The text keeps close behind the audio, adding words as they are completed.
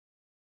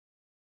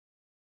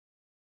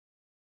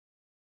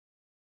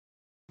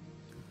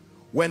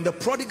When the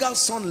prodigal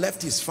son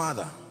left his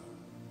father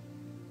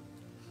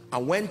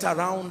and went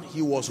around,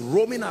 he was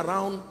roaming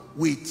around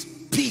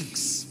with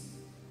pigs,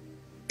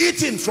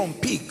 eating from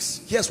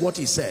pigs. Here's what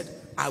he said: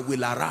 I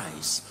will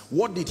arise.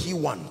 What did he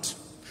want?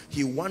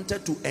 He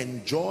wanted to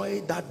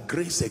enjoy that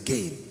grace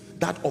again,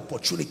 that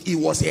opportunity. It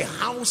was a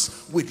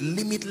house with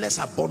limitless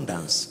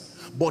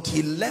abundance, but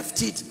he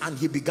left it and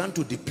he began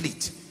to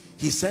deplete.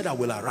 He said, I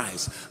will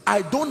arise.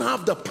 I don't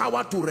have the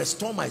power to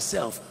restore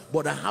myself,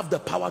 but I have the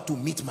power to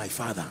meet my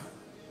father.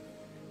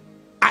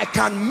 I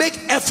can make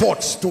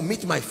efforts to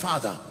meet my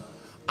father.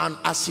 And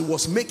as he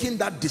was making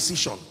that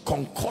decision,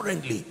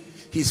 concurrently,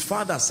 his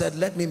father said,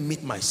 let me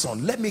meet my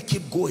son. Let me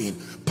keep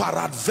going.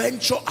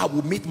 Peradventure, I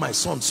will meet my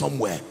son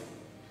somewhere.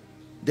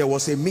 There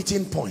was a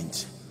meeting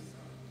point.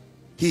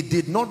 He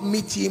did not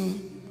meet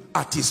him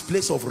at his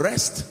place of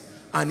rest,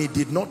 and he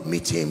did not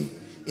meet him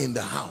in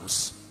the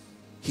house.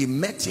 He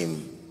met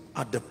him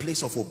at the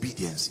place of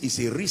obedience. It's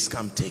a risk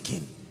I'm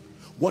taking.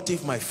 What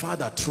if my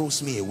father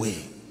throws me away?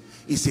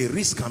 It's a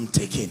risk I'm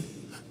taking.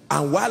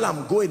 And while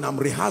I'm going, I'm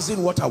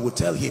rehearsing what I will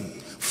tell him.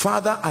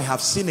 Father, I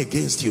have sinned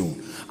against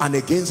you and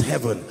against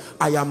heaven.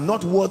 I am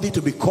not worthy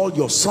to be called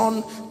your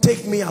son.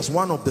 Take me as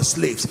one of the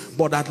slaves,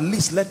 but at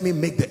least let me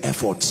make the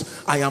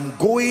efforts. I am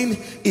going.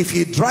 If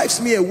he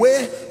drives me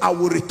away, I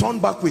will return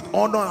back with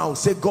honor. I will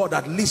say, God,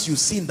 at least you've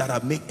seen that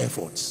I've made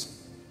efforts.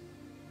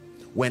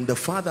 When the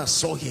father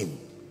saw him,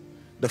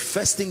 the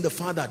first thing the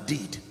father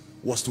did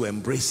was to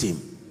embrace him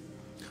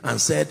and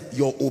said,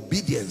 your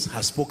obedience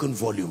has spoken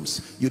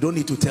volumes. You don't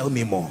need to tell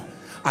me more.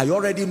 I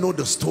already know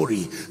the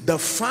story. The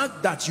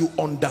fact that you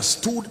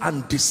understood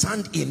and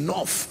discerned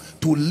enough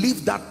to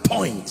leave that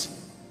point,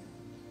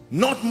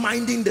 not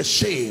minding the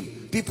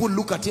shame. People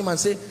look at him and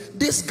say,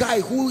 this guy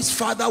whose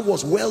father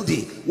was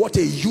wealthy, what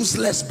a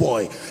useless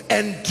boy.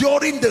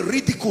 Enduring the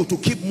ridicule to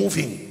keep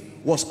moving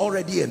was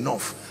already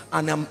enough.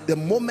 And the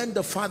moment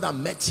the father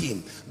met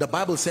him, the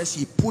Bible says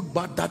he put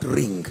back that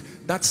ring,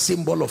 that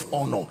symbol of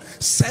honor,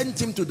 sent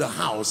him to the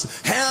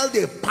house, held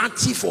a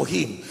party for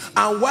him.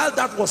 And while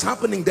that was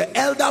happening, the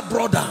elder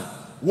brother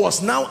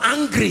was now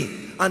angry.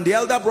 And the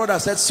elder brother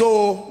said,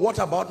 so what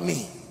about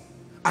me?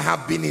 I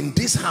have been in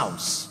this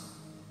house.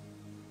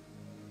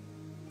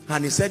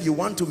 And he said, you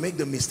want to make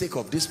the mistake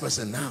of this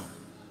person now?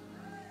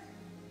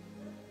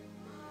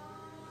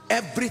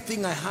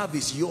 Everything I have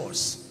is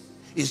yours.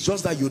 It's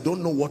just that you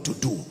don't know what to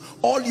do.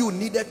 All you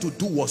needed to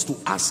do was to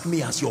ask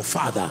me as your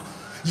father.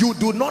 You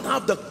do not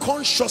have the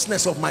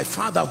consciousness of my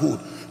fatherhood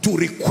to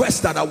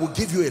request that I will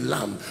give you a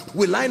lamb.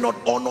 Will I not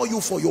honor you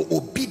for your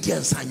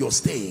obedience and your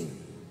staying?